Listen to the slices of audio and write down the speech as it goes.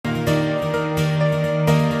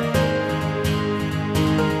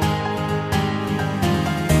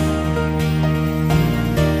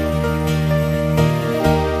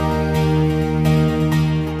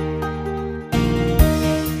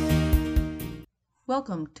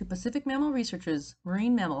Welcome to Pacific Mammal Research's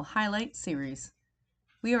Marine Mammal Highlight Series.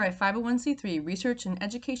 We are a 501c3 research and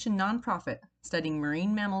education nonprofit studying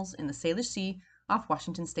marine mammals in the Salish Sea off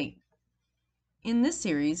Washington State. In this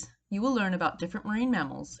series, you will learn about different marine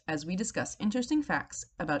mammals as we discuss interesting facts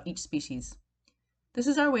about each species. This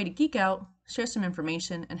is our way to geek out, share some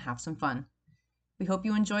information, and have some fun. We hope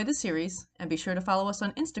you enjoy the series, and be sure to follow us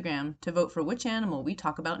on Instagram to vote for which animal we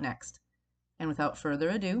talk about next. And without further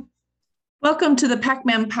ado, welcome to the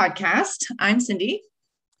PacMam podcast. I'm Cindy.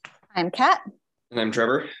 I'm Kat. And I'm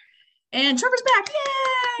Trevor. And Trevor's back.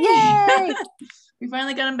 Yay! Yay! We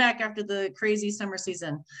finally got him back after the crazy summer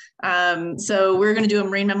season. So we're going to do a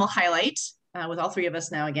marine mammal highlight with all three of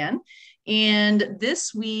us now again. And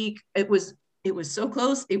this week, it was so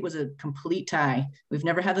close. It was a complete tie. We've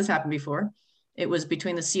never had this happen before. It was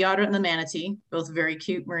between the sea otter and the manatee, both very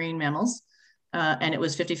cute marine mammals. And it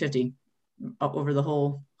was 50-50 over the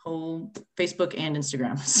whole Facebook and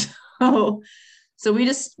Instagram. So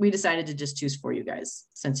we decided to just choose for you guys,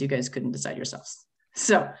 since you guys couldn't decide yourselves.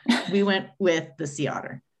 So we went with the sea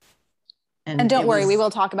otter. And don't worry, we will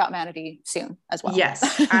talk about manatee soon as well. Yes,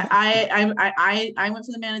 I went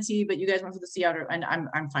for the manatee, but you guys went for the sea otter, and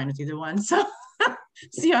I'm fine with either one. So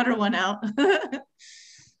sea otter won out.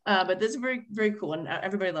 But this is very, very cool. And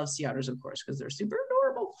everybody loves sea otters, of course, because they're super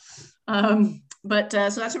adorable. So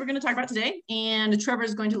that's what we're going to talk about today. And Trevor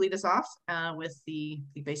is going to lead us off with the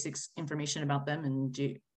basics information about them and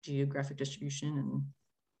geographic distribution and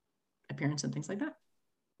appearance and things like that.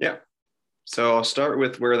 Yeah. So I'll start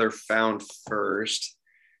with where they're found first.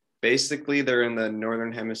 Basically, they're in the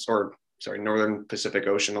northern Pacific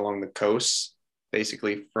Ocean along the coast,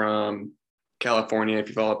 basically from California, if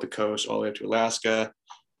you follow up the coast, all the way up to Alaska,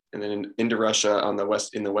 and then into Russia on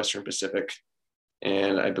in the Western Pacific.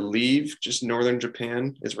 And I believe just northern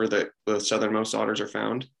Japan is where the southernmost otters are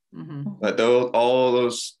found. Mm-hmm. But all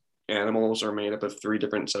those animals are made up of 3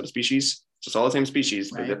 different subspecies. So it's all the same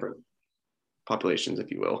species, but different populations,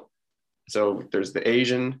 if you will. So there's the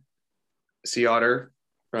Asian sea otter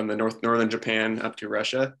from the northern Japan up to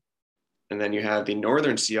Russia. And then you have the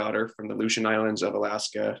northern sea otter from the Aleutian Islands of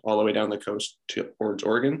Alaska all the way down the coast towards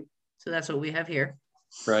Oregon. So that's what we have here.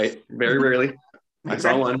 Right. Very rarely. I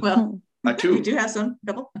saw one. Well, two. We do have some.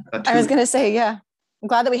 Couple. I was going to say, yeah. I'm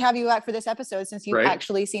glad that we have you back for this episode, since you've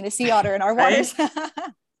actually seen a sea otter in our waters.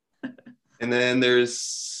 And then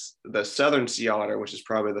there's the southern sea otter, which is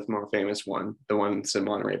probably the more famous one, the ones in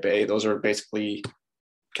Monterey Bay. Those are basically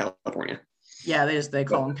California. Yeah, they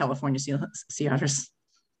call them California sea otters.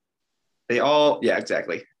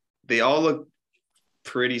 Exactly. They all look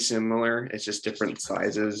pretty similar. It's just different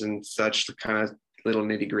sizes and such, kind of little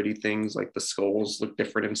nitty gritty things, like the skulls look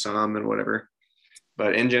different in some and whatever.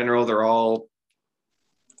 But in general, they're all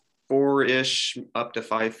 4-ish up to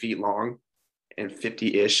 5 feet long and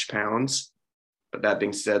 50-ish pounds. But that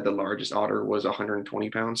being said, the largest otter was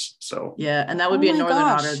 120 pounds. So yeah, and that would be a northern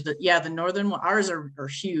otter. The northern otters are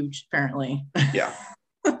huge, apparently. Yeah.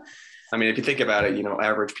 I mean, if you think about it,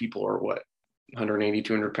 average people are what, 180,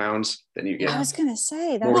 200 pounds? Then you get. I was going to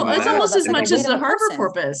say that. Well, it's almost as much as a harbor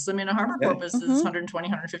porpoise. I mean, a harbor porpoise is 120,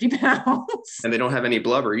 150 pounds. And they don't have any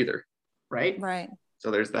blubber either. Right. So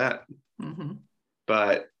there's that. Mm-hmm.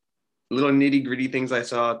 But little nitty gritty things I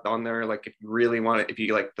saw on there, like if you really want it, if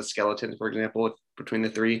you like the skeleton, for example, between the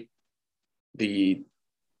 3, the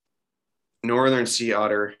northern sea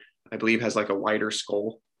otter, I believe, has like a wider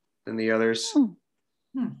skull than the others. And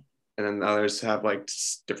then the others have like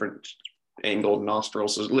different angled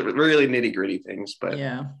nostrils. So really nitty gritty things, but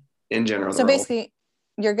in general. So basically,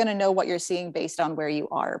 you're going to know what you're seeing based on where you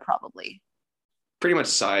are, probably. Pretty much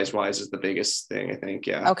size wise is the biggest thing, I think.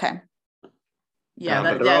 Yeah. Okay. Yeah,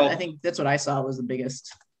 I think that's what I saw was the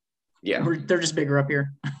biggest. Yeah. They're just bigger up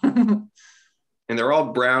here. And they're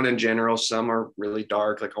all brown in general. Some are really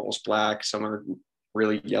dark, like almost black. Some are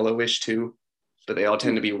really yellowish too. But they all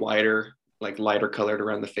tend to be whiter, like lighter colored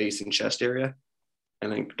around the face and chest area,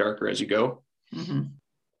 and then darker as you go. Mm-hmm.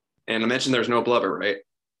 And I mentioned there's no blubber, right?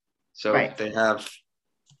 So they have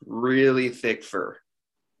really thick fur.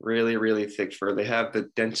 Really, really thick fur. They have the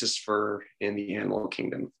densest fur in the animal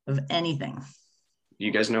kingdom. Of anything. You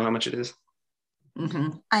guys know how much it is?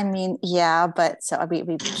 Mm-hmm. I mean, yeah, but so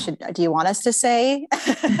we should. Do you want us to say?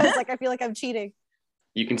 I feel like I'm cheating.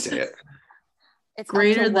 You can say it. It's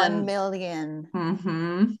greater than 1 million.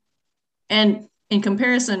 Mm-hmm. And in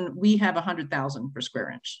comparison, we have 100,000 per square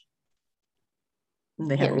inch. And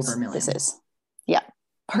they have over 1 million. This is,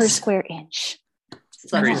 per square inch.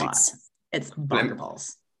 So that's a lot. It's bonker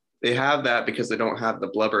balls. They have that because they don't have the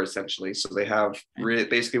blubber, essentially. So they have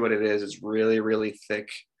basically what it is really, really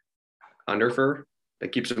thick under fur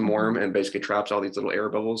that keeps them warm and basically traps all these little air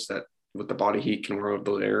bubbles that with the body heat can warm up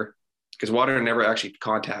those air, because water never actually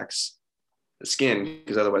contacts the skin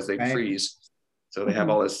because otherwise they freeze. So they have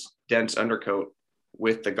all this dense undercoat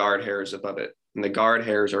with the guard hairs above it. And the guard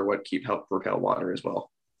hairs are what help repel water as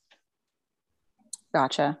well.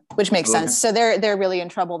 Gotcha. Which makes sense. So they're really in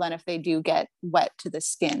trouble then if they do get wet to the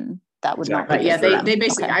skin. That would not. But yeah, they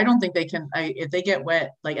basically. I don't think they can. If they get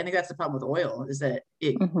wet, like I think that's the problem with oil is that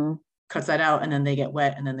it cuts that out, and then they get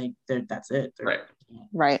wet, and then that's it.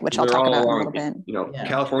 Right. Which I'll talk about in a little bit. You know,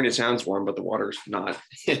 California sounds warm, but the water's not.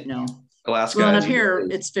 No. Alaska. Well, and up here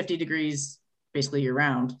it's 50 degrees basically year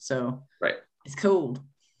round, so it's cold.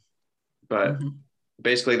 But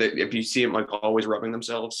basically, if you see them like always rubbing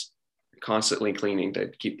themselves, constantly cleaning to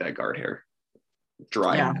keep that guard hair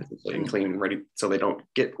dry and clean and ready so they don't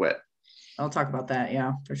get wet. I'll talk about that,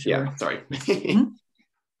 for sure. Yeah, sorry.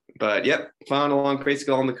 But found along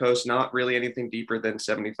basically on the coast, not really anything deeper than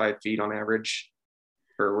 75 feet on average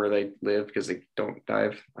for where they live because they don't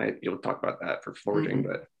dive. You'll talk about that for foraging,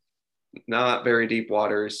 but not very deep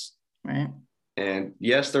waters. Right. And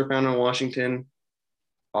yes, they're found in Washington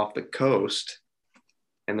off the coast.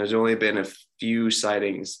 And there's only been a few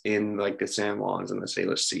sightings in like the San Juans and the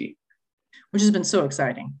Salish Sea. Which has been so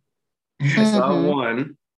exciting. I saw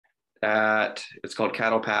one it's called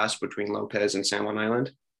Cattle Pass between Lopez and San Juan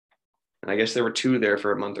Island. And I guess there were two there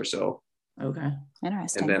for a month or so. Okay.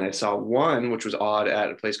 Interesting. And then I saw one, which was odd, at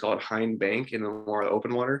a place called Hind Bank in the more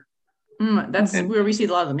open water. That's where we see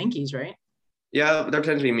a lot of the minkies, right? Yeah, there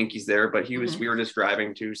tend to be minkies there, but we were just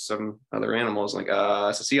driving to some other animals, like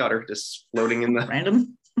it's a sea otter just floating in the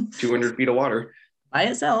random 200 feet of water. By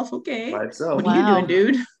itself, okay. By itself. What are you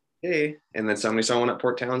doing, dude? Hey, and then somebody saw one at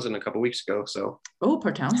Port Townsend a couple weeks ago. So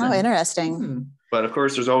Port Townsend. Oh, interesting. But of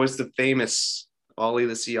course, there's always the famous Ollie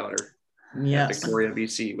the sea otter, at Victoria,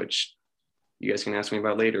 BC, which you guys can ask me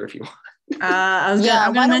about later if you want.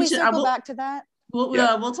 I'm gonna mention. I will back to that.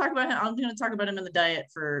 We'll talk about him. I'm going to talk about him in the diet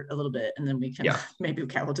for a little bit, and then we can maybe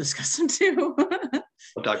Kat will discuss him too.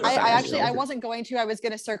 We'll talk about that. I wasn't going to. I was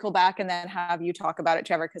going to circle back and then have you talk about it,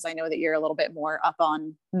 Trevor, because I know that you're a little bit more up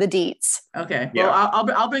on the deets. Okay. Well,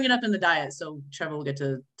 I'll bring it up in the diet, so Trevor will get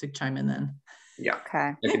to chime in then. Yeah.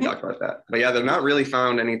 Okay. I can talk about that. But they're not really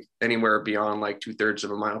found anywhere beyond like 2/3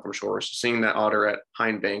 of a mile from shore. So seeing that otter at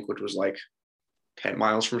Hind Bank, which was like 10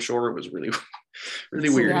 miles from shore, it was really, really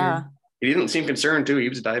weird. Yeah. He didn't seem concerned too. He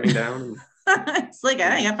was diving down. It's like,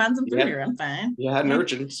 I found some food here. I'm fine. He had an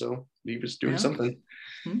urchin, so he was doing something.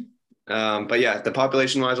 But the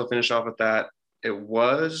population wise, I'll finish off with that. It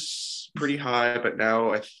was pretty high, but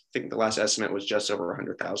now I think the last estimate was just over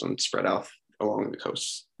 100,000 spread out along the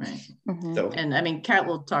coast. Right. So, and I mean, Kat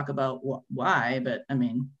will talk about why, but I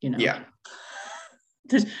mean,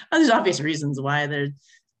 there's obvious reasons why they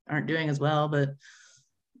aren't doing as well, but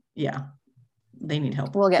they need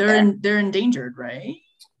help. We'll get there. They're endangered, right?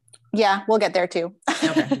 Yeah, we'll get there too.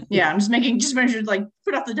 Okay. Yeah, I'm just making sure like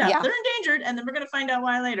put off the top. They're endangered, and then we're gonna find out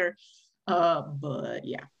why later. But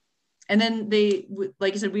and then they,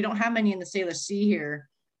 like I said, we don't have many in the Salish Sea here,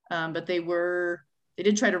 but they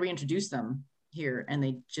did try to reintroduce them here, and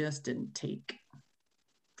they just didn't take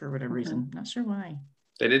for whatever reason. Not sure why.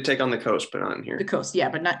 They did take on the coast, but not in here. The coast,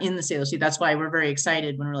 but not in the Salish Sea. That's why we're very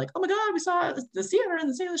excited when we're like, oh my God, we saw the sea otter in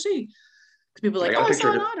the Salish Sea. Because people are like, I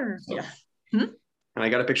saw an otter. So. And I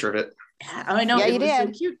got a picture of it. Yeah, I know. Yeah, it was so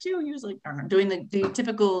cute too. He was like doing the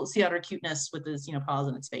typical sea otter cuteness with his paws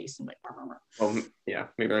in its face and like. Well,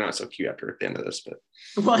 maybe they're not so cute after the end of this, but.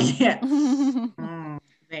 Well,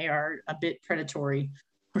 they are a bit predatory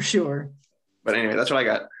for sure. But anyway, that's what I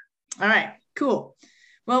got. All right, cool.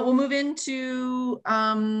 Well, we'll move into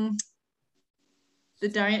the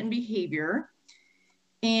diet and behavior,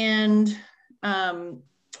 and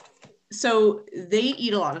so they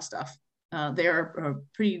eat a lot of stuff. They are a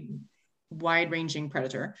pretty wide-ranging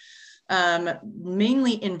predator,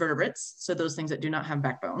 mainly invertebrates, so those things that do not have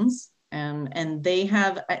backbones. And they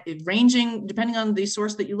have, ranging, depending on the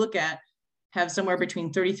source that you look at, have somewhere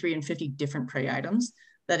between 33 and 50 different prey items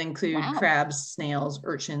that include crabs, snails,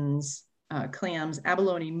 urchins, clams,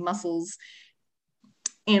 abalone, mussels.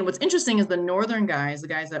 And what's interesting is the northern guys, the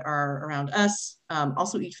guys that are around us,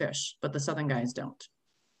 also eat fish, but the southern guys don't.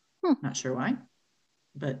 Not sure why,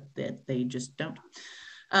 but they just don't.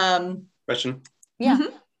 Question. Yeah.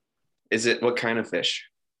 Is it what kind of fish?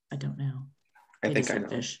 I don't know. I think I know.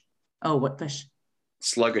 Fish. Oh, what fish?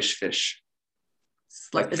 Sluggish fish.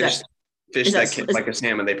 Like fish that can, like a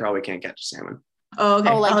salmon, they probably can't catch a salmon. Oh,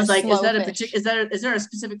 okay. Like I was like, is there a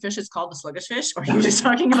specific fish that's called the sluggish fish, or are you just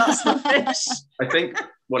talking about slow fish? I think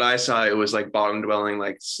what I saw, it was like bottom dwelling,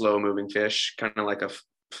 like slow moving fish, kind of like a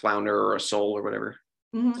flounder or a sole or whatever.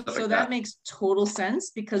 Mm-hmm. So that makes total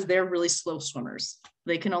sense because they're really slow swimmers.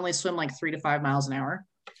 They can only swim like 3 to 5 miles an hour.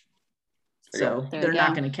 So they're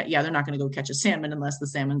not going to they're not going to go catch a salmon unless the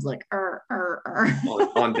salmon's like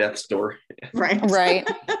on death's door. Right.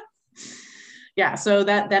 Yeah, so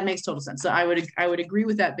that makes total sense. So I would agree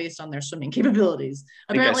with that based on their swimming capabilities.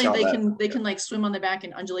 Apparently they can like swim on their back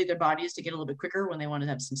and undulate their bodies to get a little bit quicker when they want to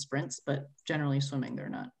have some sprints, but generally swimming they're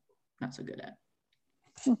not so good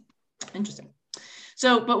at. Interesting.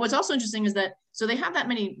 So, but what's also interesting is that so they have that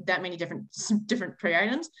many different prey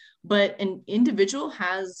items, but an individual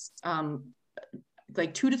has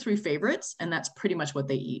like 2 to 3 favorites, and that's pretty much what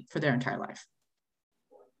they eat for their entire life.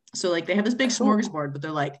 So like they have this big smorgasbord, but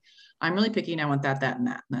they're like, I'm really picky and I want that, and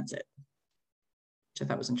that's it. Which I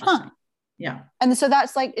thought was interesting. Yeah. And so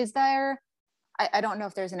that's like, is there, I don't know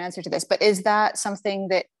if there's an answer to this, but is that something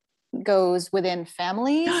that goes within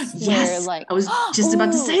families? Yes. Where like, I was just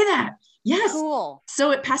about to say that. Yes. Cool.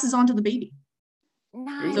 So it passes on to the baby.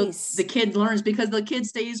 Nice. So the kid learns because the kid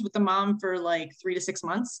stays with the mom for like 3 to 6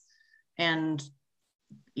 months and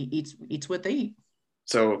eats what they eat.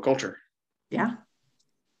 So culture. Yeah.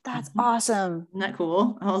 That's awesome. Isn't that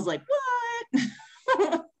cool? I was like,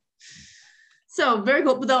 what? So very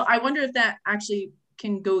cool. But though I wonder if that actually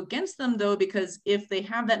can go against them though, because if they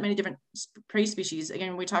have that many different prey species,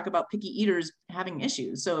 again, we talk about picky eaters having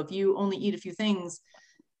issues. So if you only eat a few things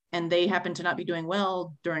and they happen to not be doing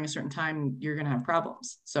well during a certain time, you're going to have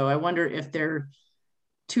problems. So I wonder if they're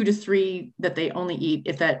 2 to 3 that they only eat,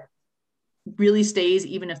 if that really stays,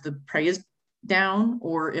 even if the prey is down,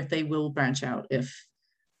 or if they will branch out if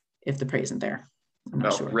the prey isn't there. I'm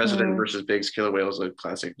not sure. Resident versus Big's killer whale is a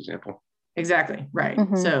classic example. Exactly. Right.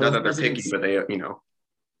 So not that they're picky, but they,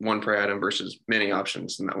 one prey item versus many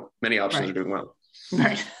options, and many options are doing well.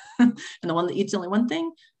 Right. And the one that eats only one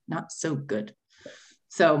thing, not so good.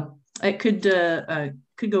 So it could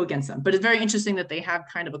go against them, but it's very interesting that they have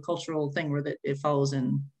kind of a cultural thing where that it follows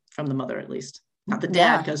in from the mother, at least not the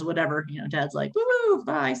dad, because whatever, dad's like, woo,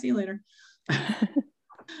 bye, see you later.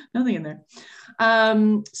 Nothing in there.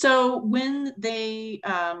 So when they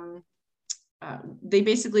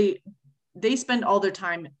basically, they spend all their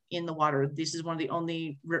time in the water. This is one of the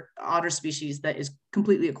only otter species that is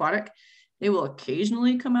completely aquatic. They will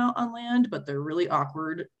occasionally come out on land, but they're really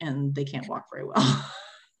awkward and they can't walk very well.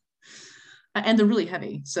 And they're really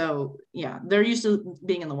heavy. So yeah, they're used to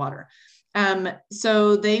being in the water.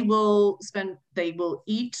 So they will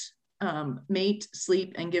eat, mate,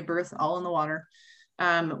 sleep, and give birth all in the water.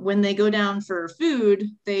 When they go down for food,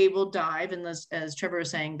 they will dive. And as Trevor was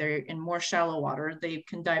saying, they're in more shallow water. They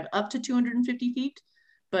can dive up to 250 feet,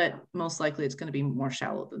 but most likely it's going to be more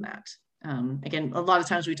shallow than that. Again, a lot of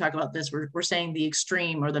times we talk about this, we're saying the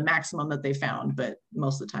extreme or the maximum that they found, but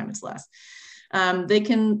most of the time it's less. They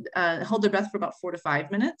can hold their breath for about 4 to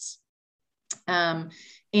 5 minutes.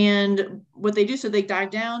 And what they do, so they dive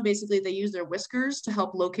down, basically they use their whiskers to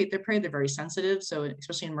help locate their prey. They're very sensitive. So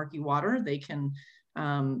especially in murky water, they can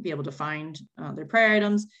be able to find their prey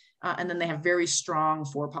items. And then they have very strong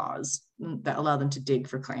forepaws that allow them to dig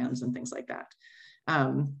for clams and things like that.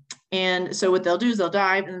 And so what they'll do is they'll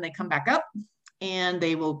dive and then they come back up and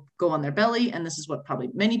they will go on their belly. And this is what probably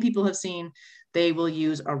many people have seen. They will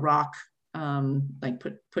use a rock, like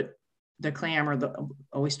put the clam or the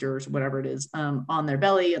oysters, whatever it is, on their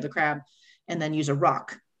belly of the crab, and then use a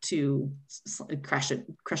rock to crush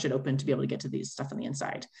it open to be able to get to these stuff on the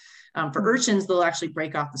inside. For urchins, they'll actually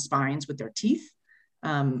break off the spines with their teeth,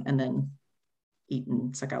 and then eat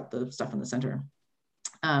and suck out the stuff in the center.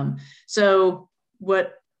 So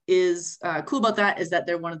what is cool about that is that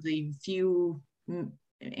they're one of the few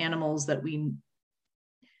animals that we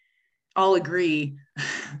all agree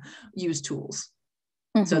use tools.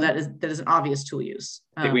 So that is an obvious tool use.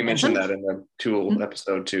 I think we mentioned that in the tool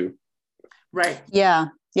episode too. Right. Yeah.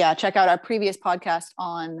 Check out our previous podcast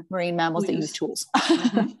on marine mammals that use tools.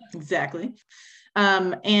 Exactly.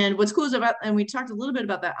 And what's cool is and we talked a little bit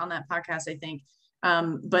about that on that podcast, I think.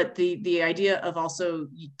 But the idea of also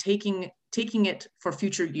taking it for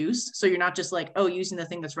future use. So you're not just like, using the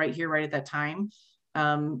thing that's right here, right at that time.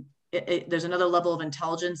 There's another level of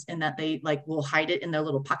intelligence in that they will hide it in their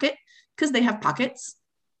little pocket because they have pockets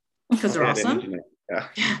because they're awesome.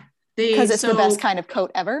 Yeah. Because it's the best kind of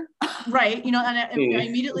coat ever. Right. And I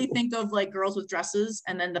immediately think of girls with dresses,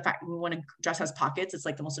 and then the fact when a dress has pockets, it's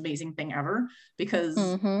the most amazing thing ever because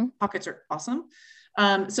pockets are awesome.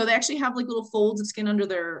 So they actually have little folds of skin under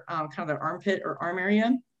their kind of their armpit or arm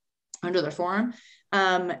area under their forearm.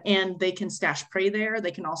 And they can stash prey there.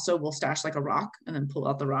 They can will stash a rock and then pull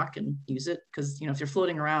out the rock and use it. Cause if you're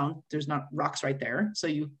floating around, there's not rocks right there. So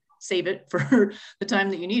you save it for the time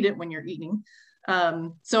that you need it when you're eating.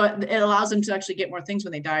 So it allows them to actually get more things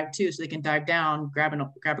when they dive too. So they can dive down, grab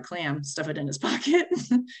a clam, stuff it in his pocket,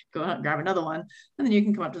 go out and grab another one. And then you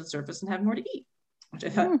can come up to the surface and have more to eat, which I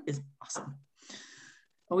thought is awesome.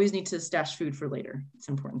 Always need to stash food for later. It's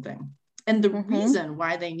an important thing. And the reason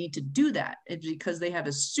why they need to do that is because they have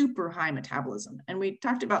a super high metabolism. And we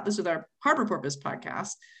talked about this with our harbor porpoise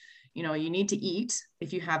podcast. You know, you need to eat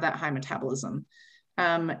if you have that high metabolism.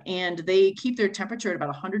 And they keep their temperature at about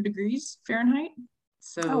 100 degrees Fahrenheit.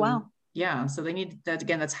 So, oh, wow. Yeah, so they need that.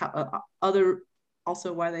 Again, that's how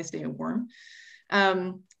also why they stay warm.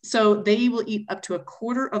 So they will eat up to a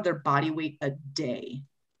quarter of their body weight a day.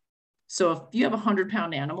 So if you have a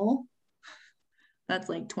 100-pound animal, that's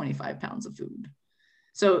like 25 pounds of food.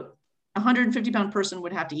 So a 150-pound person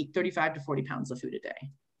would have to eat 35 to 40 pounds of food a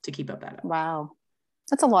day to keep up that up. Wow.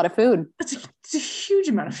 That's a lot of food. It's a huge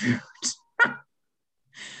amount of food.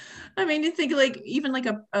 I mean, you think like even like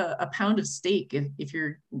a pound of steak, if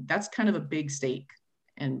that's kind of a big steak,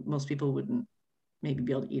 and most people wouldn't maybe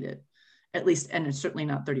be able to eat it, at least, and it's certainly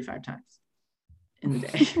not 35 times in the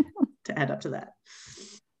day to add up to that.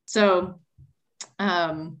 So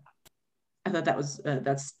I thought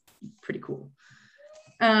that's pretty cool.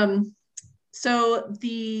 So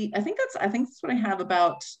I think that's what I have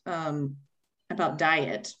about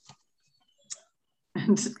diet.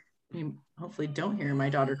 And you hopefully don't hear my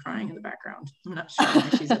daughter crying in the background. I'm not sure why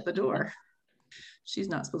she's at the door. She's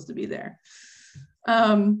not supposed to be there.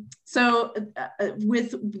 So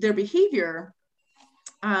with their behavior,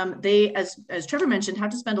 they, as Trevor mentioned, have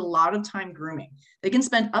to spend a lot of time grooming. They can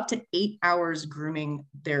spend up to 8 hours grooming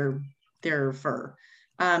their fur.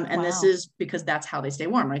 And wow. This is because that's how they stay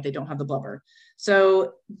warm, right? They don't have the blubber.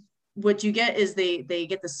 So what you get is they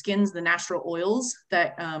get the skins, the natural oils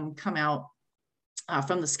that come out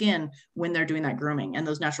from the skin when they're doing that grooming. And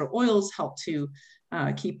those natural oils help to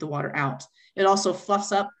keep the water out. It also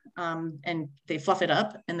fluffs up and they fluff it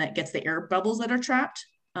up, and that gets the air bubbles that are trapped,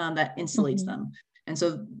 that insulates them. And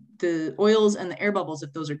so the oils and the air bubbles,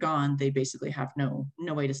 if those are gone, they basically have no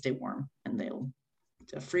way to stay warm, and they'll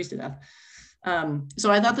freeze to death.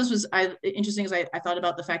 So I thought this was interesting, as I thought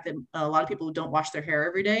about the fact that a lot of people don't wash their hair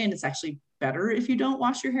every day, and it's actually better if you don't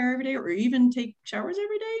wash your hair every day, or even take showers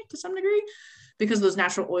every day to some degree, because those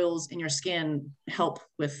natural oils in your skin help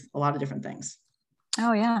with a lot of different things.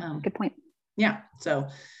 Oh yeah, good point. Yeah, so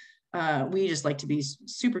we just like to be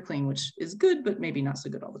super clean, which is good, but maybe not so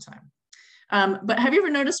good all the time. But have you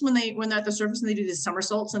ever noticed when they're at the surface and they do these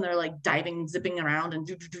somersaults and they're like diving, zipping around and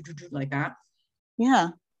do like that? Yeah.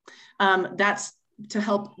 That's to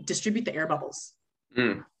help distribute the air bubbles.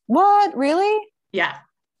 What? Really? Yeah.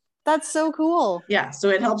 That's so cool. Yeah. So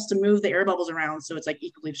it helps to move the air bubbles around, so it's like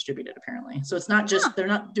equally distributed, apparently. So it's not just, they're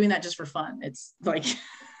not doing that just for fun. It's like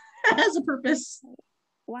has a purpose.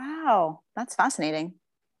 Wow. That's fascinating.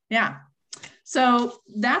 Yeah. So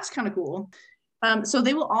that's kind of cool. So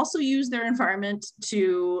they will also use their environment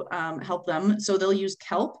to help them. So they'll use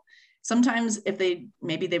kelp. Sometimes if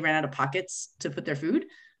maybe they ran out of pockets to put their food,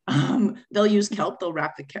 they'll use kelp. They'll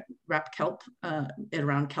wrap kelp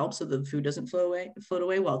around kelp so the food doesn't float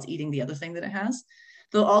away while it's eating the other thing that it has.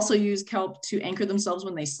 They'll also use kelp to anchor themselves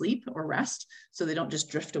when they sleep or rest, so they don't just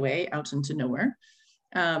drift away out into nowhere.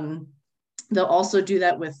 They'll also do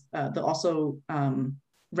that with, they'll also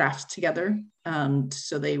raft together.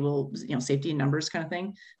 So they will, safety in numbers kind of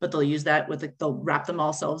thing, but they'll use that they'll wrap them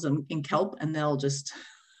themselves in kelp, and they'll just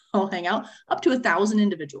all hang out up to 1,000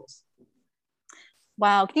 individuals.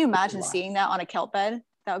 Wow. Can you imagine seeing that on a kelp bed?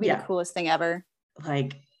 That would be the coolest thing ever.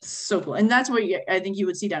 Like, so cool. And that's what I think you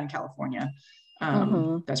would see down in California.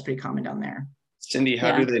 That's pretty common down there. Cindy,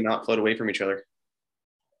 how do they not float away from each other?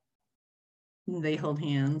 They hold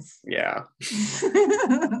hands. Yeah.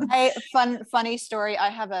 Funny story. I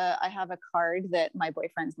have a card that my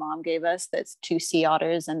boyfriend's mom gave us that's 2 sea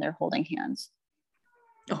otters, and they're holding hands.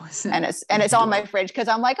 Oh, it's on my fridge because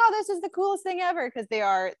I'm like, oh, this is the coolest thing ever, because they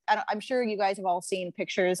are. I'm sure you guys have all seen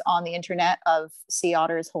pictures on the internet of sea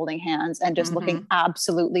otters holding hands and just looking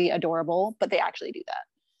absolutely adorable, but they actually do that.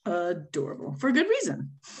 Adorable for good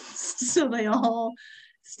reason. So they all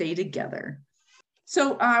stay together.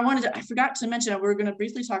 So I forgot to mention, we're going to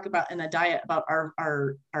briefly talk about in a diet about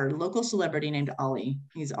our local celebrity named Ollie.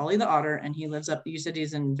 He's Ollie the otter, and he lives up, you said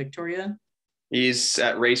he's in Victoria? He's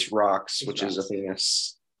at Race Rocks, which is a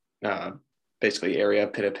famous, basically area,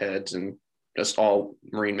 pinnipeds and just all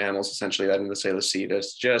marine mammals, essentially, that in the Salish Sea.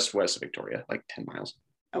 That's just west of Victoria, like 10 miles.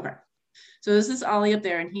 Okay. So this is Ollie up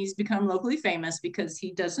there, and he's become locally famous because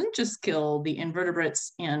he doesn't just kill the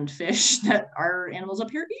invertebrates and fish that our animals up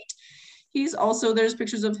here eat. He's also, there's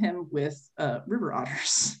pictures of him with river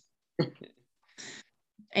otters.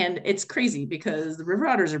 And it's crazy because the river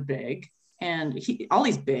otters are big, and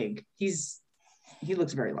Ollie's big. He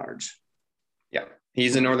looks very large. Yeah,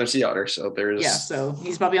 he's a northern sea otter, so so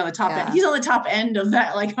he's probably on the top end. He's on the top end of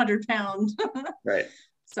that like 100-pound right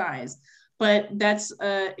size. But that's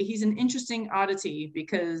he's an interesting oddity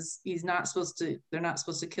because they're not supposed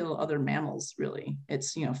to kill other mammals, really.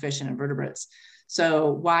 It's, fish and invertebrates.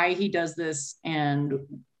 So why he does this, and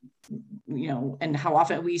and how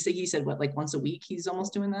often he said what, like once a week he's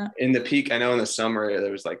almost doing that? In the peak, I know in the summer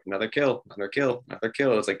there was like another kill.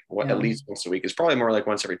 It's like at least once a week. It's probably more like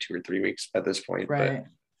once every 2 or 3 weeks at this point. Right. But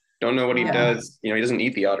don't know what he does. He doesn't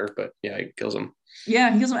eat the otter, but he kills them.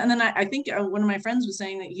 Yeah, he kills them. And then I think one of my friends was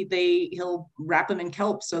saying that he'll wrap him in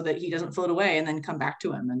kelp so that he doesn't float away, and then come back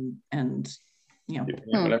to him and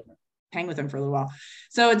hang with him for a little while.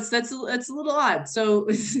 So that's a little odd. So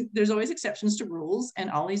there's always exceptions to rules,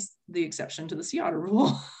 and always the exception to the sea otter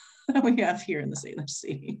rule that we have here in the Salish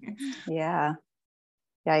Sea. Yeah.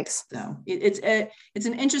 Yikes. So it's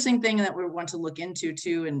an interesting thing that we want to look into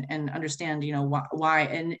too, and understand, why,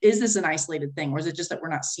 and is this an isolated thing, or is it just that we're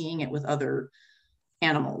not seeing it with other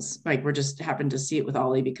animals? Like we're just happen to see it with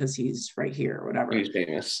Ollie because he's right here or whatever. He's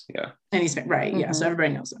famous. Yeah. And he's right. Yeah. So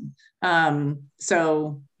everybody knows him.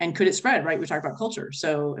 So, and could it spread, right? We talk about culture.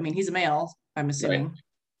 So, I mean, he's a male, I'm assuming,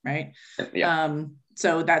 right? Yeah.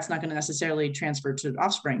 So that's not going to necessarily transfer to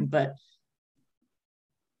offspring, but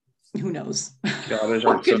who knows?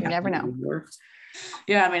 You never know.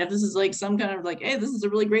 Yeah, I mean, if this is like some kind of like, hey, this is a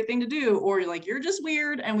really great thing to do, or you're like, you're just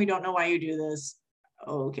weird and we don't know why you do this.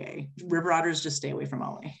 Okay, river otters, just stay away from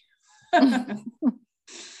Ollie.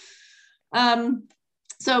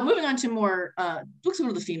 So moving on to more, let's go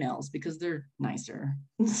to the females because they're nicer.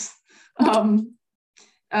 The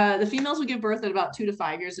females will give birth at about 2 to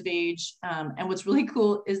 5 years of age. And what's really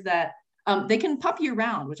cool is that they can pup year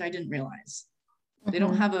round, which I didn't realize. They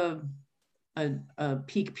don't have a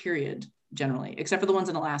peak period generally, except for the ones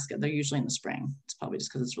in Alaska. They're usually in the spring. It's probably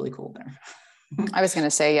just because it's really cold there. I was going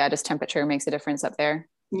to say, just temperature makes a difference up there.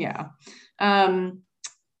 Yeah. But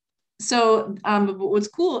what's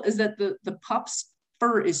cool is that the pup's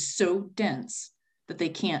fur is so dense that they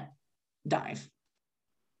can't dive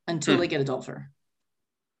until they get adult fur,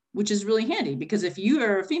 which is really handy because if you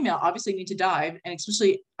are a female, obviously you need to dive. And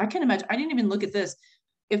especially, I can imagine, I didn't even look at this.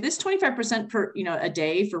 If this 25% per, a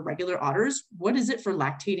day for regular otters, what is it for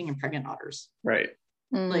lactating and pregnant otters? Right.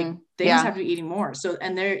 Like they just have to be eating more. So,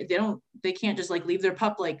 and they can't just like leave their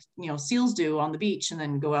pup like, seals do on the beach and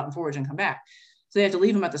then go out and forage and come back. So they have to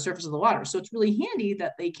leave them at the surface of the water. So it's really handy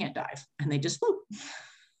that they can't dive and they just float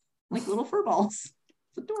like little fur balls.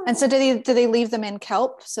 And so do they leave them in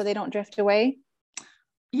kelp so they don't drift away?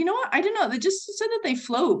 You know what? I don't know. They just said that they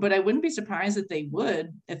float, but I wouldn't be surprised that they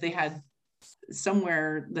would if they had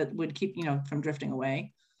somewhere that would keep, from drifting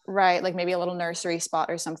away. Right. Like maybe a little nursery spot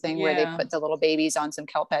or something where they put the little babies on some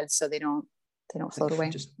kelp beds so they don't float away.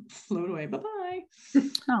 Just float away. Bye-bye.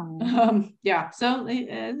 Oh. Yeah. So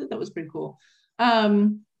that was pretty cool.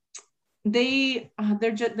 They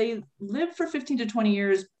live for 15 to 20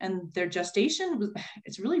 years, and their gestation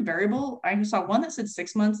it's really variable. I saw one that said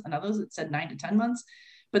 6 months, and others that said 9 to 10 months,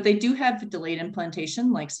 but they do have delayed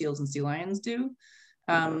implantation like seals and sea lions do.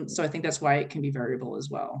 So I think that's why it can be variable as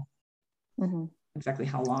well. Mm-hmm. Exactly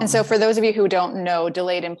how long. And so for those of you who don't know,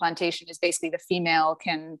 delayed implantation is basically the female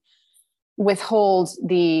can withhold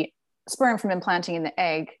the sperm from implanting in the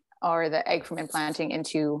egg, or the egg from implanting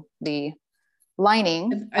into the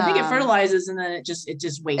lining. I think it fertilizes and then it just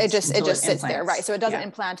waits. It just sits there, right? So it doesn't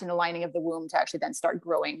implant in the lining of the womb to actually then start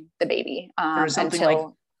growing the baby for something like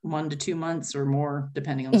 1 to 2 months or more,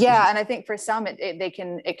 depending on. And I think for some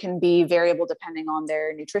it can be variable depending on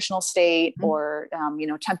their nutritional state, or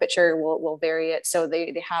temperature will vary it. So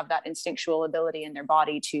they have that instinctual ability in their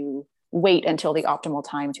body to wait until the optimal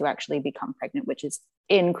time to actually become pregnant, which is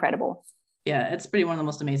incredible. Yeah, it's pretty one of the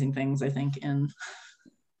most amazing things I think in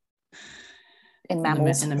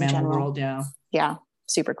mammals in the mammal world. Yeah,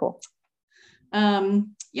 super cool.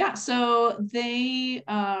 So they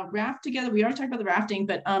raft together. We already talked about the rafting,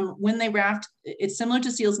 but when they raft, it's similar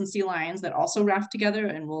to seals and sea lions that also raft together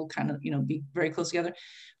and will kind of be very close together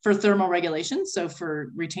for thermal regulation. So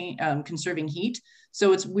for conserving heat. So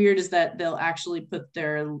what's weird is that they'll actually put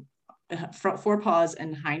their front forepaws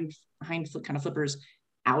and hind foot kind of flippers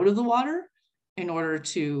out of the water in order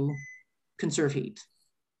to conserve heat,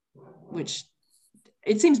 which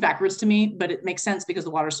it seems backwards to me, but it makes sense because the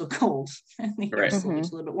water is so cold and the air is a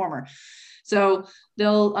little bit warmer. So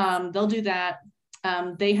they'll do that.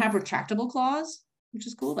 They have retractable claws, which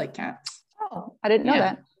is cool, like cats. Oh, I didn't know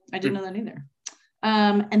that. I didn't know that either.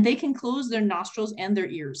 And they can close their nostrils and their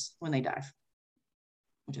ears when they dive.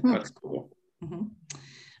 which I think is cool.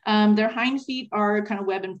 Their hind feet are kind of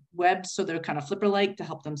webbed, so they're kind of flipper-like to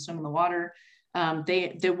help them swim in the water.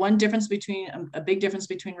 The one difference between a big difference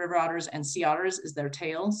between river otters and sea otters is their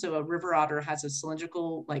tail. So a river otter has a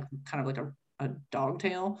cylindrical, like kind of like a dog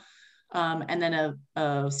tail, and then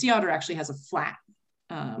a sea otter actually has a flat,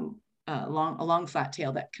 a long flat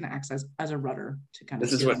tail that can act as a rudder to kind of.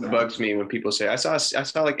 This is what bugs me when people say, I saw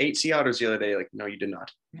like 8 sea otters the other day. Like, no, you did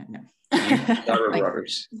not. Yeah, no. You saw river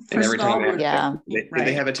otters. And every time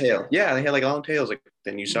they have a tail. Yeah, they have like long tails. Like,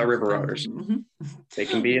 then you saw river otters. They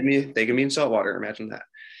can be in saltwater. Imagine that.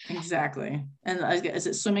 Exactly. And is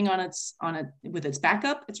it swimming with its back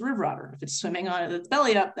up? It's a river otter. If it's swimming on its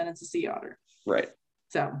belly up, then it's a sea otter. Right.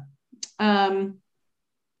 So, and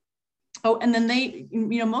then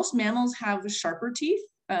most mammals have sharper teeth,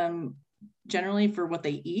 generally for what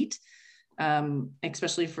they eat,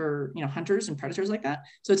 especially for, hunters and predators like that.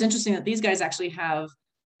 So it's interesting that these guys actually have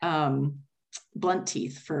blunt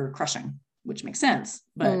teeth for crushing, which makes sense,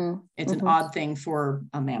 but it's an odd thing for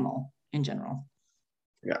a mammal in general.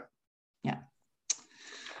 Yeah.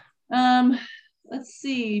 Let's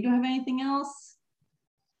see. Do I have anything else?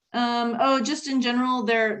 Just in general,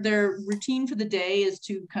 their routine for the day is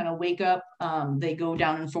to kind of wake up. They go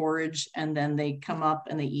down and forage, and then they come up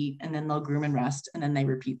and they eat, and then they'll groom and rest, and then they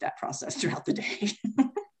repeat that process throughout the day.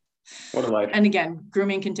 What a life! And again,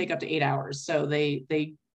 grooming can take up to 8 hours. So they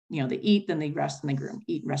eat, then they rest, and they groom.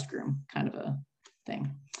 Eat, rest, groom, kind of a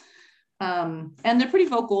thing. And they're pretty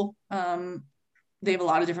vocal. They have a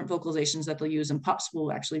lot of different vocalizations that they'll use, and pups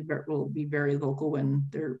will be very vocal when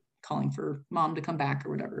they're calling for mom to come back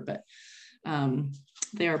or whatever, but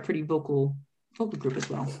they are a pretty vocal group as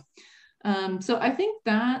well. So I think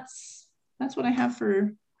that's what I have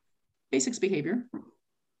for basic behavior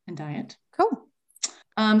and diet. Cool.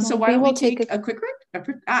 So why don't we take a quick break?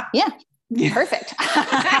 Yeah, perfect.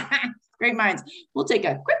 Great minds. We'll take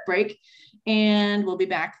a quick break, and we'll be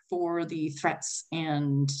back for the threats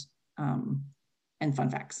and fun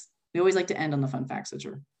facts. We always like to end on the fun facts, which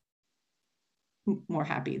are more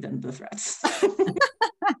happy than the threats.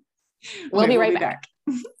 We'll be right back.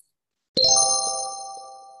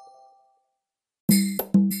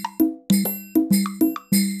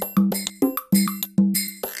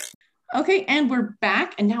 Okay, and we're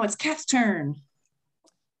back, and now it's Kat's turn.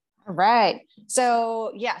 All right.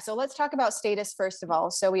 So let's talk about status first of all.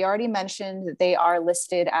 So we already mentioned that they are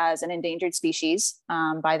listed as an endangered species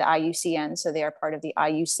by the IUCN. So they are part of the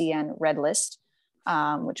IUCN Red List,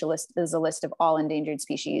 which is a list of all endangered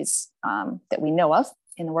species that we know of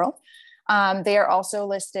in the world. They are also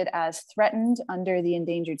listed as threatened under the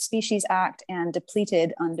Endangered Species Act and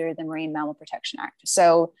depleted under the Marine Mammal Protection Act.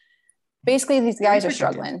 So basically these guys are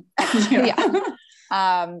struggling. Thankfully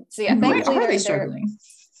Why are they struggling?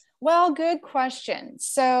 Well, good question.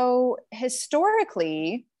 So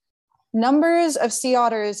historically, numbers of sea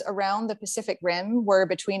otters around the Pacific Rim were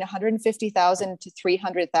between 150,000 to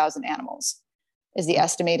 300,000 animals is the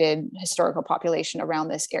estimated historical population around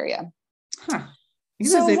this area. Huh.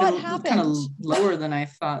 So what happened? Kind of lower than I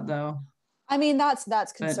thought, though. I mean, that's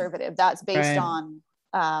conservative. That's based on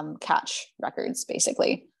catch records,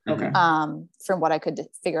 basically. Okay. From what I could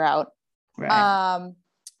figure out. Right.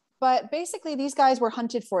 But basically, these guys were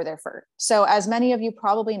hunted for their fur. So as many of you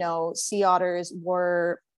probably know, sea otters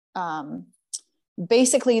were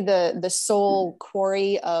basically the sole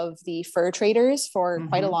quarry of the fur traders for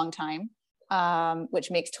quite a long time,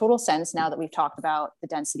 which makes total sense now that we've talked about the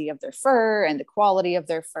density of their fur and the quality of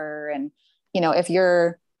their fur. And, if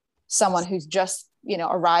you're someone who's just,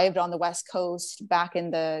 arrived on the West Coast back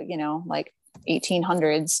in the, like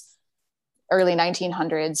 1800s, early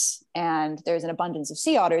 1900s, and there's an abundance of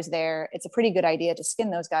sea otters there, it's a pretty good idea to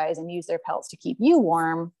skin those guys and use their pelts to keep you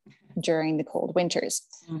warm during the cold winters.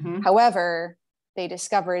 However, they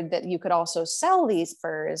discovered that you could also sell these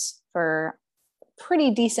furs for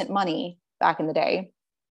pretty decent money back in the day.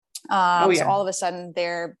 So all of a sudden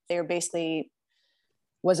there basically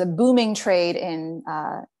was a booming trade in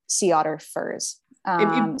sea otter furs.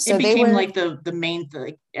 It became like the main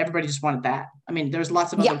thing. Everybody just wanted that. I mean, there's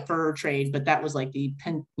lots of other fur trade, but that was like the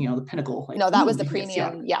pinnacle. Like, no, that was the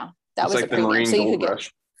premium. Yeah, that was like the premium. Marine gold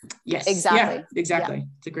rush. Yes, exactly. Yeah, exactly. Yeah.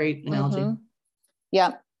 It's a great analogy.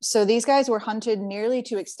 Yeah. So these guys were hunted nearly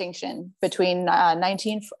to extinction between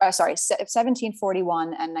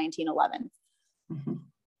 1741 and 1911.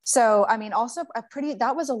 So, I mean, also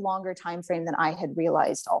that was a longer time frame than I had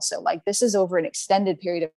realized also. Like, this is over an extended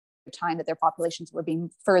period of time that their populations were being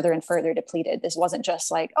further and further depleted. This wasn't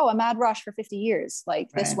just like, a mad rush for 50 years.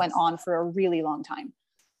 Like, this went on for a really long time.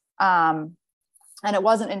 And it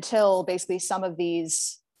wasn't until basically some of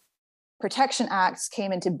these protection acts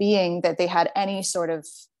came into being that they had any sort of,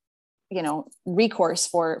 recourse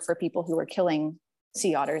for people who were killing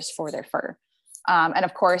sea otters for their fur. And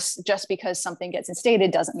of course, just because something gets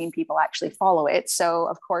instated doesn't mean people actually follow it. So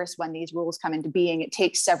of course, when these rules come into being, it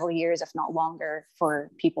takes several years, if not longer,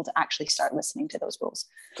 for people to actually start listening to those rules.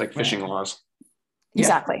 It's like fishing laws.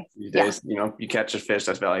 Exactly. These days, you catch a fish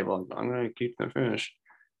that's valuable. I'm going to keep the fish.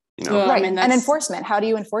 Well, right. I mean, and enforcement. How do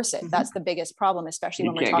you enforce it? That's the biggest problem, especially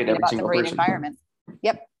when we're talking about the marine environment.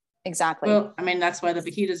 Yep. Exactly. Well, I mean, that's why the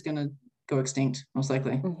fajita is going to go extinct, most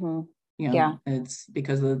likely. It's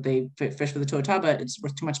because they fish for the tootaba. It's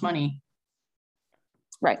worth too much money.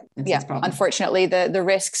 Right. Unfortunately, the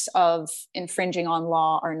risks of infringing on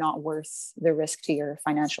law are not worth the risk to your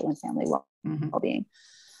financial and family well-being.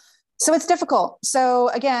 So it's difficult. So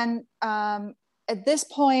again, at this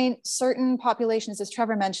point, certain populations, as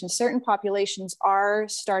Trevor mentioned, certain populations are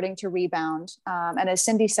starting to rebound. And as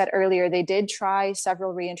Cindy said earlier, they did try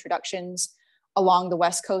several reintroductions along the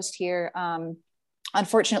West Coast here.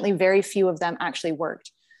 Unfortunately, very few of them actually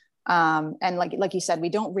worked. And like you said, we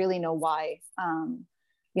don't really know why.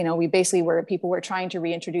 We basically people were trying to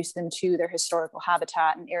reintroduce them to their historical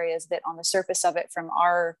habitat in areas that on the surface of it from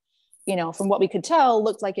from what we could tell,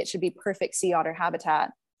 looked like it should be perfect sea otter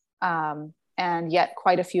habitat. And yet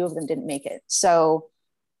quite a few of them didn't make it. So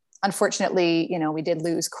unfortunately, we did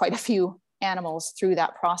lose quite a few animals through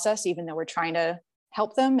that process, even though we're trying to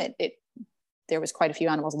help them. There was quite a few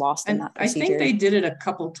animals lost in that procedure. I think they did it a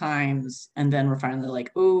couple times and then we're finally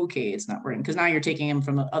like, okay, it's not working. Because now you're taking them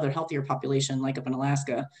from other healthier population, like up in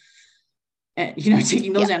Alaska, and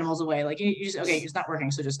taking those animals away. Like you just, okay, it's not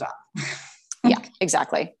working, so just stop. Yeah,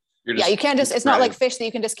 exactly. You can't just, it's not like fish that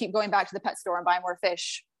you can just keep going back to the pet store and buy more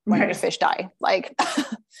fish when your fish die. Like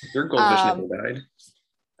your goldfish never died.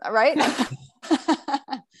 Right.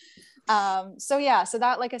 So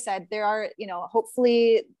that, like I said, there are,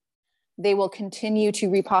 hopefully they will continue to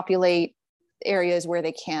repopulate areas where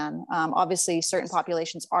they can. Obviously, certain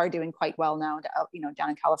populations are doing quite well now, down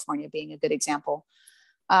in California being a good example.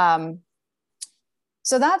 So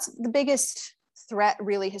that's the biggest threat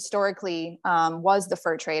really historically, was the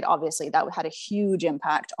fur trade. Obviously, that had a huge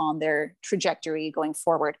impact on their trajectory going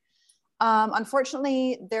forward.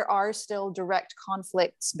 Unfortunately, there are still direct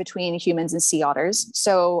conflicts between humans and sea otters.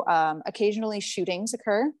 So occasionally shootings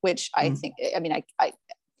occur, which I think,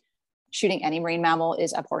 shooting any marine mammal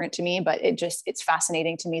is abhorrent to me, but it's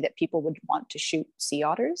fascinating to me that people would want to shoot sea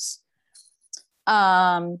otters.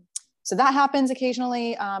 So that happens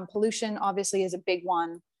occasionally. Pollution obviously is a big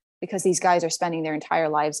one because these guys are spending their entire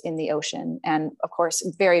lives in the ocean and of course,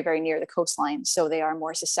 very, very near the coastline. So they are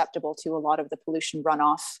more susceptible to a lot of the pollution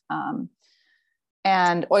runoff.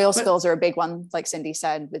 And oil spills are a big one, like Cindy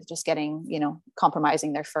said, with just getting,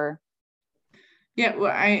 compromising their fur. Yeah,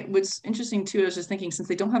 well, what's interesting too, I was just thinking, since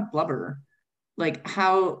they don't have blubber, like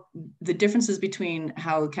how the differences between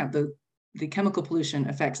how the chemical pollution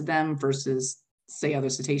affects them versus, say, other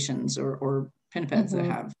cetaceans or pinnipeds that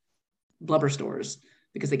have blubber stores,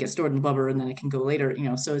 because they get stored in blubber and then it can go later,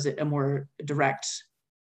 so is it a more direct?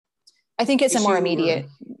 I think it's a more immediate.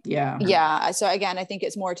 Yeah. So again, I think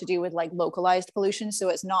it's more to do with like localized pollution. So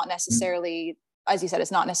it's not necessarily, as you said,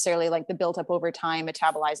 it's not necessarily like the built up over time,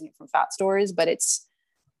 metabolizing it from fat stores, but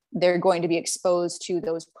they're going to be exposed to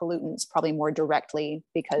those pollutants probably more directly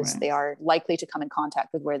because they are likely to come in contact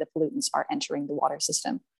with where the pollutants are entering the water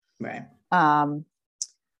system. Right.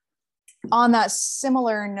 On that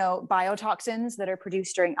similar note, biotoxins that are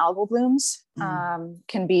produced during algal blooms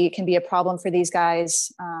can be a problem for these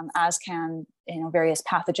guys, as can various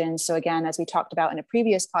pathogens. So again, as we talked about in a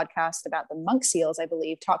previous podcast about the monk seals, I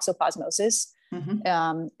believe toxoplasmosis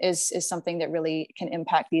is something that really can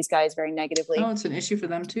impact these guys very negatively. Oh, it's an issue for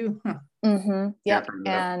them too. Huh. Yep.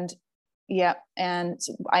 And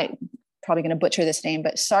so I probably going to butcher this name,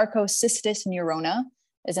 but Sarcocystis neurona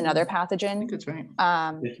is another pathogen. I think that's right.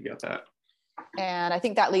 You got that. And I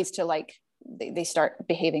think that leads to like, they start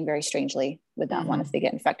behaving very strangely with that one. If they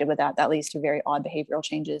get infected with that leads to very odd behavioral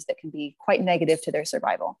changes that can be quite negative to their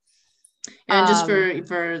survival. And just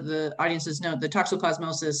for the audience's note, the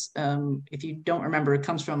toxoplasmosis, if you don't remember, it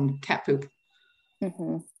comes from cat poop.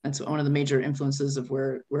 That's one of the major influences of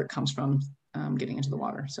where it comes from, getting into the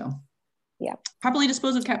water. So yeah, properly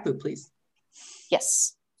dispose of cat poop, please.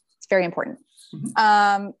 Yes, it's very important.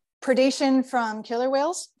 Predation from killer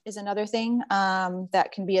whales is another thing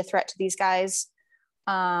that can be a threat to these guys.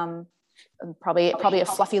 Probably a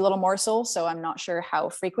fluffy little morsel, so I'm not sure how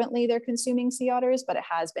frequently they're consuming sea otters, but it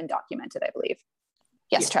has been documented, I believe.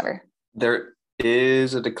 Yes, Trevor. There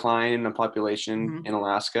is a decline in the population in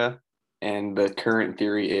Alaska, and the current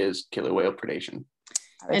theory is killer whale predation.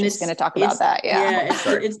 I was just going to talk about that. Yeah.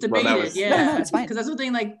 It's debated. Well, was, yeah. No, it's fine. Because that's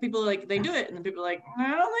something like people like they do it and then people are like,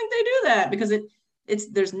 I don't think they do that because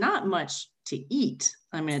there's not much to eat.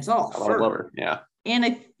 I mean, it's all fur. Yeah.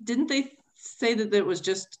 And didn't they say that it was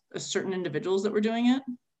just certain individuals that were doing it?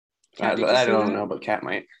 I don't know, but Cat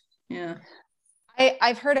might. Yeah.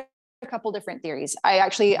 I've heard a couple different theories.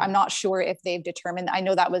 I'm not sure if they've determined. I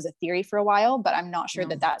know that was a theory for a while, but I'm not sure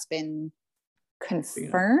that that's been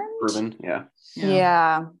confirmed. Proven. Yeah.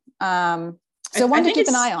 So one to keep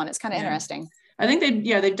an eye on. It's kind of interesting. I think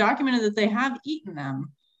they've documented that they have eaten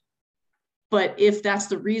them, but if that's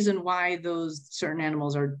the reason why those certain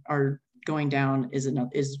animals are going down is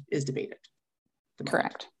debated.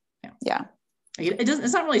 Correct. Yeah.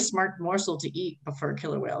 It's not really a smart morsel to eat for a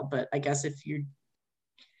killer whale, but I guess if you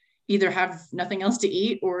either have nothing else to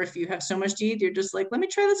eat or if you have so much to eat, you're just like, let me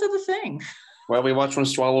try this other thing. Well, we watched one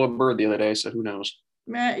swallow a bird the other day, so who knows?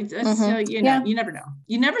 You never know.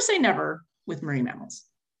 You never say never with marine mammals.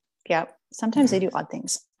 Yeah. Sometimes they do odd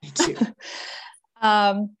things. They do.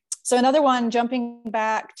 So another one, jumping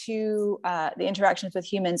back to the interactions with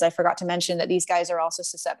humans, I forgot to mention that these guys are also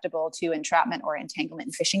susceptible to entrapment or entanglement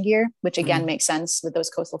in fishing gear, which again makes sense with those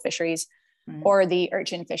coastal fisheries or the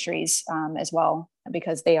urchin fisheries as well,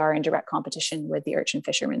 because they are in direct competition with the urchin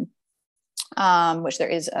fishermen, which there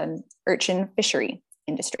is an urchin fishery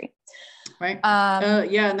industry. Right.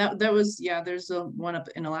 And that was, there's one up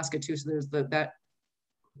in Alaska too. So there's that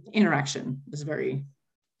interaction is very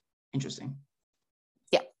interesting.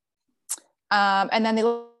 And then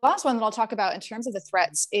the last one that I'll talk about in terms of the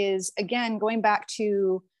threats is, again, going back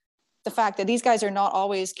to the fact that these guys are not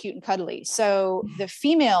always cute and cuddly. So the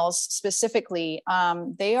females specifically,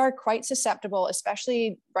 they are quite susceptible,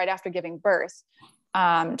 especially right after giving birth,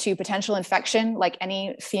 to potential infection, like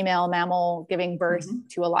any female mammal giving birth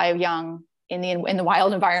to a live young in the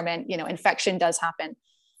wild environment. Infection does happen.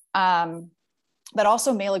 But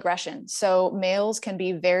also male aggression. So males can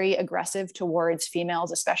be very aggressive towards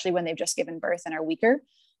females, especially when they've just given birth and are weaker.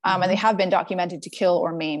 And they have been documented to kill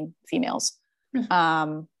or maim females,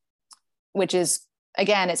 which is,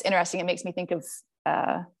 again, it's interesting. It makes me think of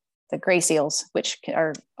the gray seals, which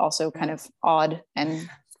are also kind of odd and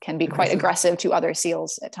can be quite aggressive to other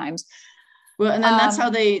seals at times. Well, and then that's how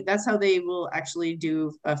they will actually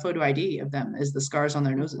do a photo ID of them, is the scars on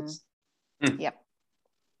their noses. Yep.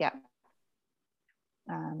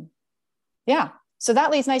 So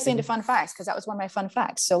that leads nicely into fun facts, because that was one of my fun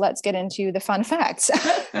facts. So let's get into the fun facts.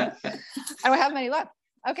 I don't have many left.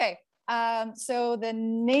 Okay. So the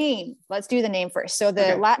name, let's do the name first. So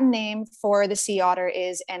the Latin name for the sea otter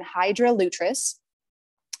is Anhydra lutris.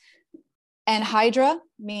 Anhydra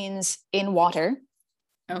means in water.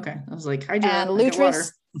 Okay. I was like, hydra, and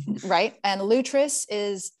lutris, right? And lutris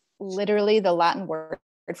is literally the Latin word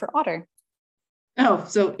for otter. Oh,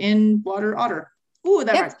 so in water otter. Ooh,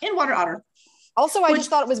 that rhymes. In water otter. Also, I just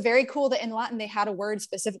thought it was very cool that in Latin they had a word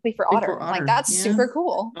specifically for otter. Like, that's super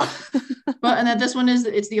cool. Well, and that this one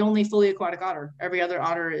it's the only fully aquatic otter. Every other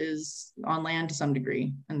otter is on land to some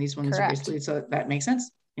degree, and these ones are basically, so that makes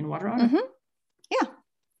sense. In water otter. Yeah.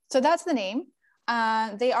 So that's the name.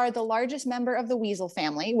 They are the largest member of the weasel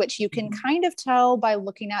family, which you can kind of tell by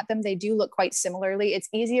looking at them. They do look quite similarly. It's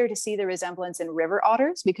easier to see the resemblance in river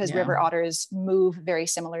otters because river otters move very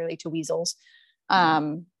similarly to weasels.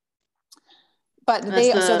 But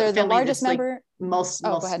they're the largest member.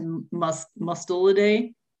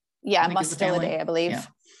 Mustelidae. Yeah, Mustelidae, I believe.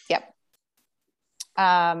 Yep.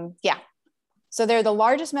 So they're the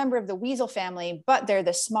largest member of the weasel family, but they're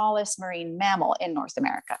the smallest marine mammal in North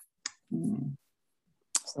America.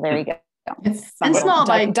 So there you go. And small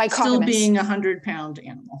by still being 100-pound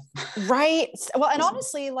animal. Right. Well, and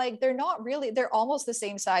honestly, like they're almost the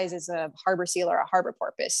same size as a harbor seal or a harbor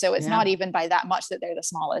porpoise. So it's not even by that much that they're the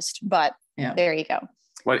smallest, but there you go.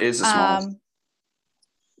 What is the smallest?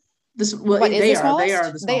 They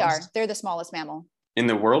are the smallest. They're the smallest mammal. In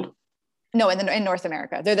the world? No, in North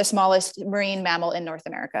America. They're the smallest marine mammal in North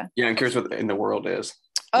America. Yeah, I'm curious what in the world is.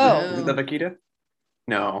 Oh. Is it the vaquita?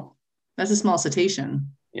 No. That's a small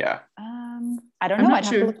cetacean. Yeah. I don't know. I'd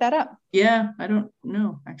have to look that up. Yeah, I don't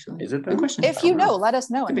know, actually. Is it good question? If you know, let us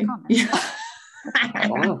know in the comments. Yeah. I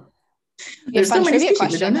don't know. There's so many trivia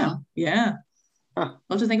questions. I don't know. Yeah. I'll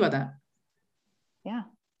have to think about that. Yeah.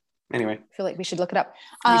 Anyway. I feel like we should look it up.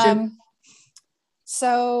 We should.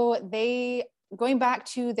 So going back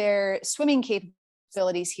to their swimming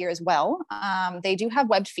capabilities here as well, they do have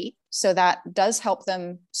webbed feet. So that does help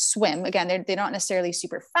them swim. Again, they're not necessarily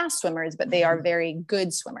super fast swimmers, but they are very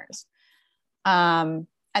good swimmers. And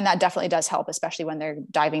that definitely does help, especially when they're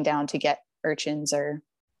diving down to get urchins or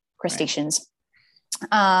crustaceans.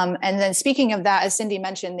 And then speaking of that, as Cindy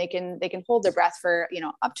mentioned, they can hold their breath for,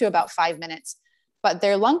 up to about 5 minutes. But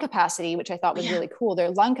their lung capacity, which I thought was really cool,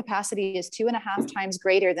 their lung capacity is 2.5 times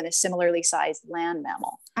greater than a similarly sized land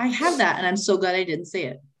mammal. I have that, and I'm so glad I didn't say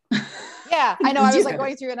it. Yeah, I know. I was like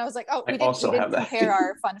going through and I was like, oh, we didn't compare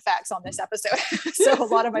our fun facts on this episode. So a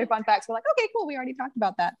lot of my fun facts were like, okay, cool. We already talked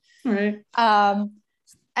about that. Right.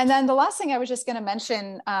 And then the last thing I was just going to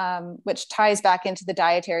mention, which ties back into the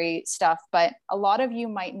dietary stuff, but a lot of you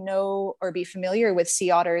might know or be familiar with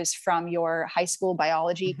sea otters from your high school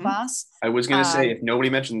biology class. I was going to say, if nobody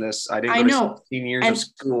mentioned this, I didn't go to 16 years of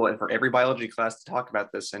school and for every biology class to talk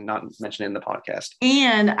about this and not mention it in the podcast.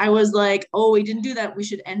 And I was like, oh, we didn't do that. We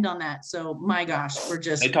should end on that. So my gosh, we're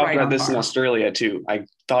just They talked about this in Australia too. I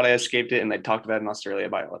thought I escaped it and they talked about it in Australia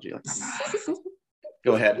biology.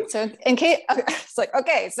 Go ahead. So in case it's like,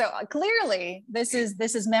 okay, so clearly this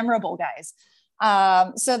is memorable, guys.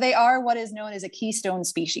 So they are what is known as a keystone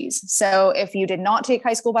species. So if you did not take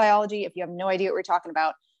high school biology, if you have no idea what we're talking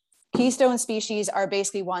about, keystone species are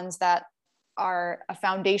basically ones that are a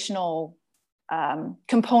foundational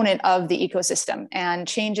component of the ecosystem, and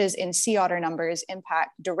changes in sea otter numbers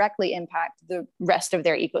directly impact the rest of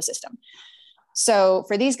their ecosystem. So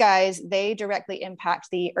for these guys, they directly impact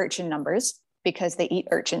the urchin numbers, because they eat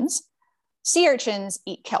urchins. Sea urchins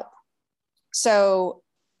eat kelp. So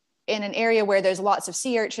in an area where there's lots of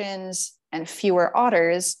sea urchins and fewer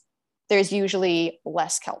otters, there's usually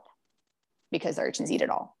less kelp because the urchins eat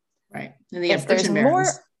it all. Right. And they have urchin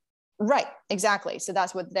barrens. Right, exactly. So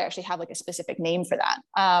that's what they actually have, like a specific name for that.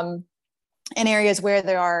 In areas where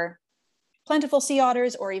there are plentiful sea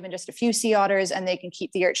otters or even just a few sea otters and they can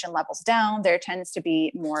keep the urchin levels down, there tends to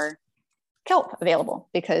be more kelp available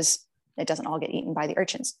because it doesn't all get eaten by the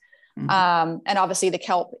urchins. And obviously the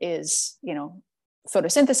kelp is,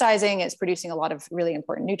 photosynthesizing, it's producing a lot of really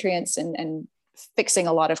important nutrients and fixing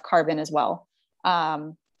a lot of carbon as well.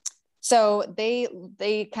 So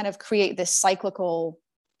they kind of create this cyclical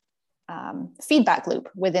feedback loop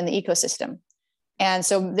within the ecosystem. And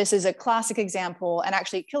so this is a classic example, and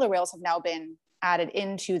actually killer whales have now been added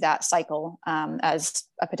into that cycle as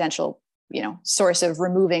a potential source of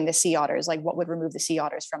removing the sea otters. Like what would remove the sea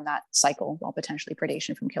otters from that cycle? Well, potentially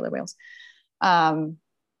predation from killer whales.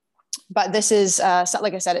 But this is,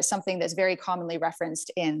 like I said, it's something that's very commonly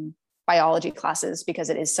referenced in biology classes because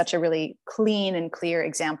it is such a really clean and clear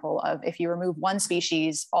example of if you remove one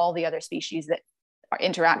species, all the other species that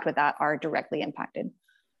interact with that are directly impacted.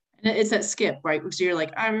 And it's that skip, right? So you're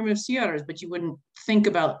like, I remove sea otters, but you wouldn't think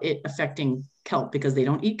about it affecting kelp because they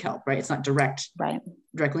don't eat kelp, right? It's not direct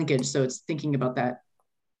linkage. So it's thinking about that.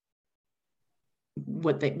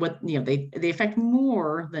 They affect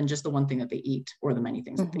more than just the one thing that they eat or the many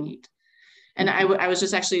things that they eat. And I was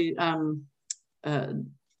just actually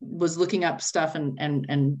was looking up stuff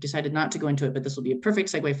and decided not to go into it, but this will be a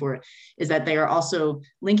perfect segue for it, is that they are also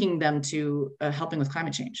linking them to helping with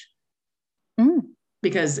climate change.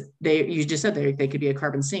 Because you just said they could be a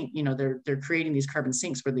carbon sink. They're creating these carbon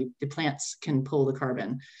sinks where the plants can pull the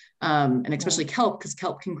carbon, and especially kelp, because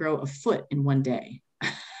kelp can grow a foot in one day.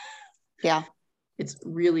 Yeah, it's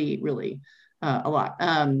really, really a lot.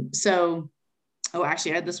 Actually,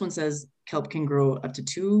 this one says kelp can grow up to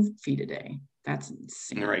 2 feet a day. That's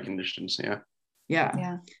insane. In the right conditions, yeah.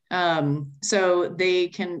 Yeah. So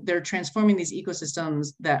they're transforming these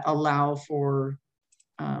ecosystems that allow for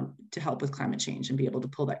to help with climate change and be able to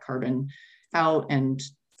pull that carbon out, and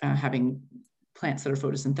having plants that are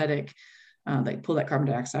photosynthetic, that pull that carbon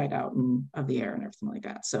dioxide out of the air and everything like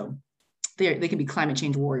that. So they can be climate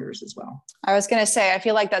change warriors as well. I was going to say, I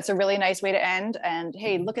feel like that's a really nice way to end. And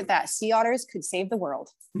hey, look at that. Sea otters could save the world.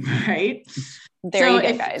 Right. There you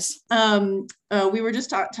go, guys. We were just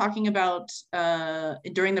talking about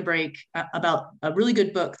during the break about a really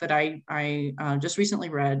good book that I just recently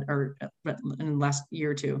read, or in the last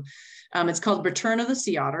year or two. It's called Return of the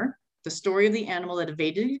Sea Otter: The Story of the Animal That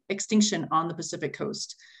Evaded Extinction on the Pacific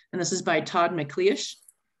Coast. And this is by Todd McLeish.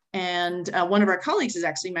 And one of our colleagues is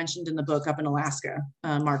actually mentioned in the book up in Alaska,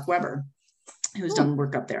 Mark Weber, who's done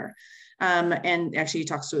work up there. And actually he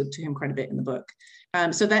talks to him quite a bit in the book.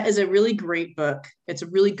 So that is a really great book. It's a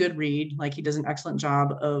really good read. Like, he does an excellent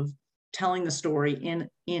job of telling the story in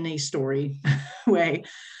a story way,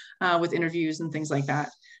 with interviews and things like that.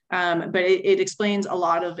 But it explains a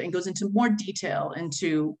lot of, and goes into more detail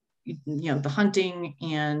into the hunting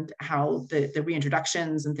and how the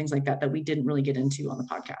reintroductions and things like that we didn't really get into on the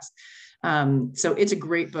podcast. So it's a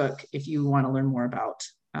great book if you want to learn more about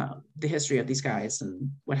the history of these guys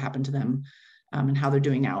and what happened to them, and how they're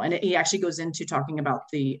doing now. And he actually goes into talking about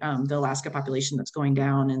the Alaska population that's going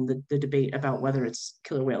down, and the debate about whether it's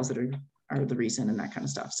killer whales that are the reason and that kind of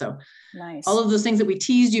stuff. So nice. All of those things that we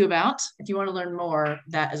teased you about, if you want to learn more,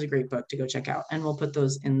 that is a great book to go check out. And we'll put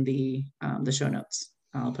those in the show notes.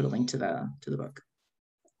 I'll put a link to the book.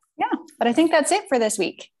 Yeah, but I think that's it for this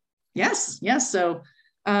week. Yes. So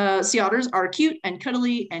sea otters are cute and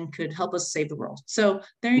cuddly and could help us save the world. So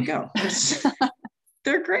there you go.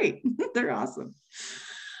 They're great. They're awesome.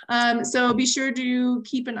 So be sure to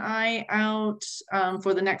keep an eye out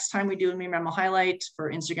for the next time we do a Marine Mammal Highlight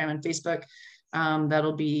for Instagram and Facebook.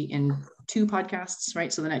 That'll be in 2 podcasts,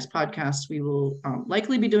 right? So the next podcast, we will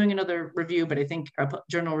likely be doing another review, but I think a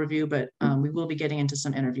journal review, but we will be getting into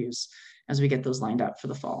some interviews as we get those lined up for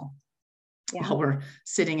the fall. Yeah. While we're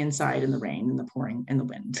sitting inside in the rain and the pouring and the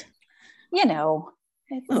wind. We love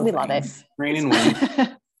it. Rain and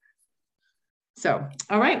wind. So,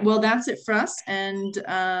 all right, well, that's it for us. And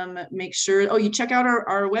make sure, you check out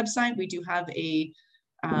our website. We do have a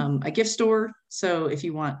gift store. So if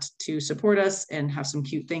you want to support us and have some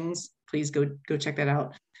cute things, please go check that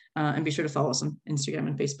out. And be sure to follow us on Instagram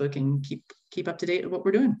and Facebook and keep up to date with what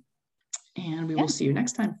we're doing. And we will see you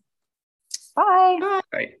next time. Bye. Bye.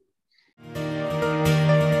 Bye.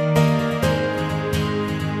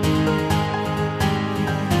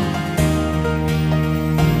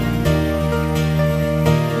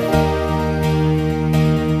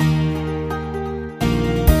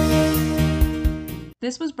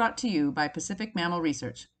 This was brought to you by Pacific Mammal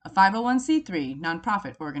Research, a 501c3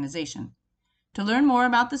 nonprofit organization. To learn more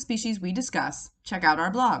about the species we discuss, check out our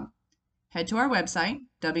blog. Head to our website,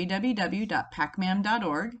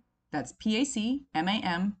 www.pacmam.org, that's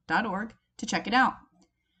PACMAM.org, to check it out.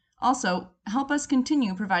 Also, help us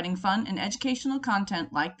continue providing fun and educational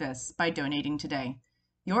content like this by donating today.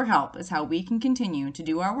 Your help is how we can continue to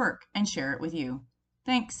do our work and share it with you.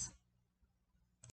 Thanks.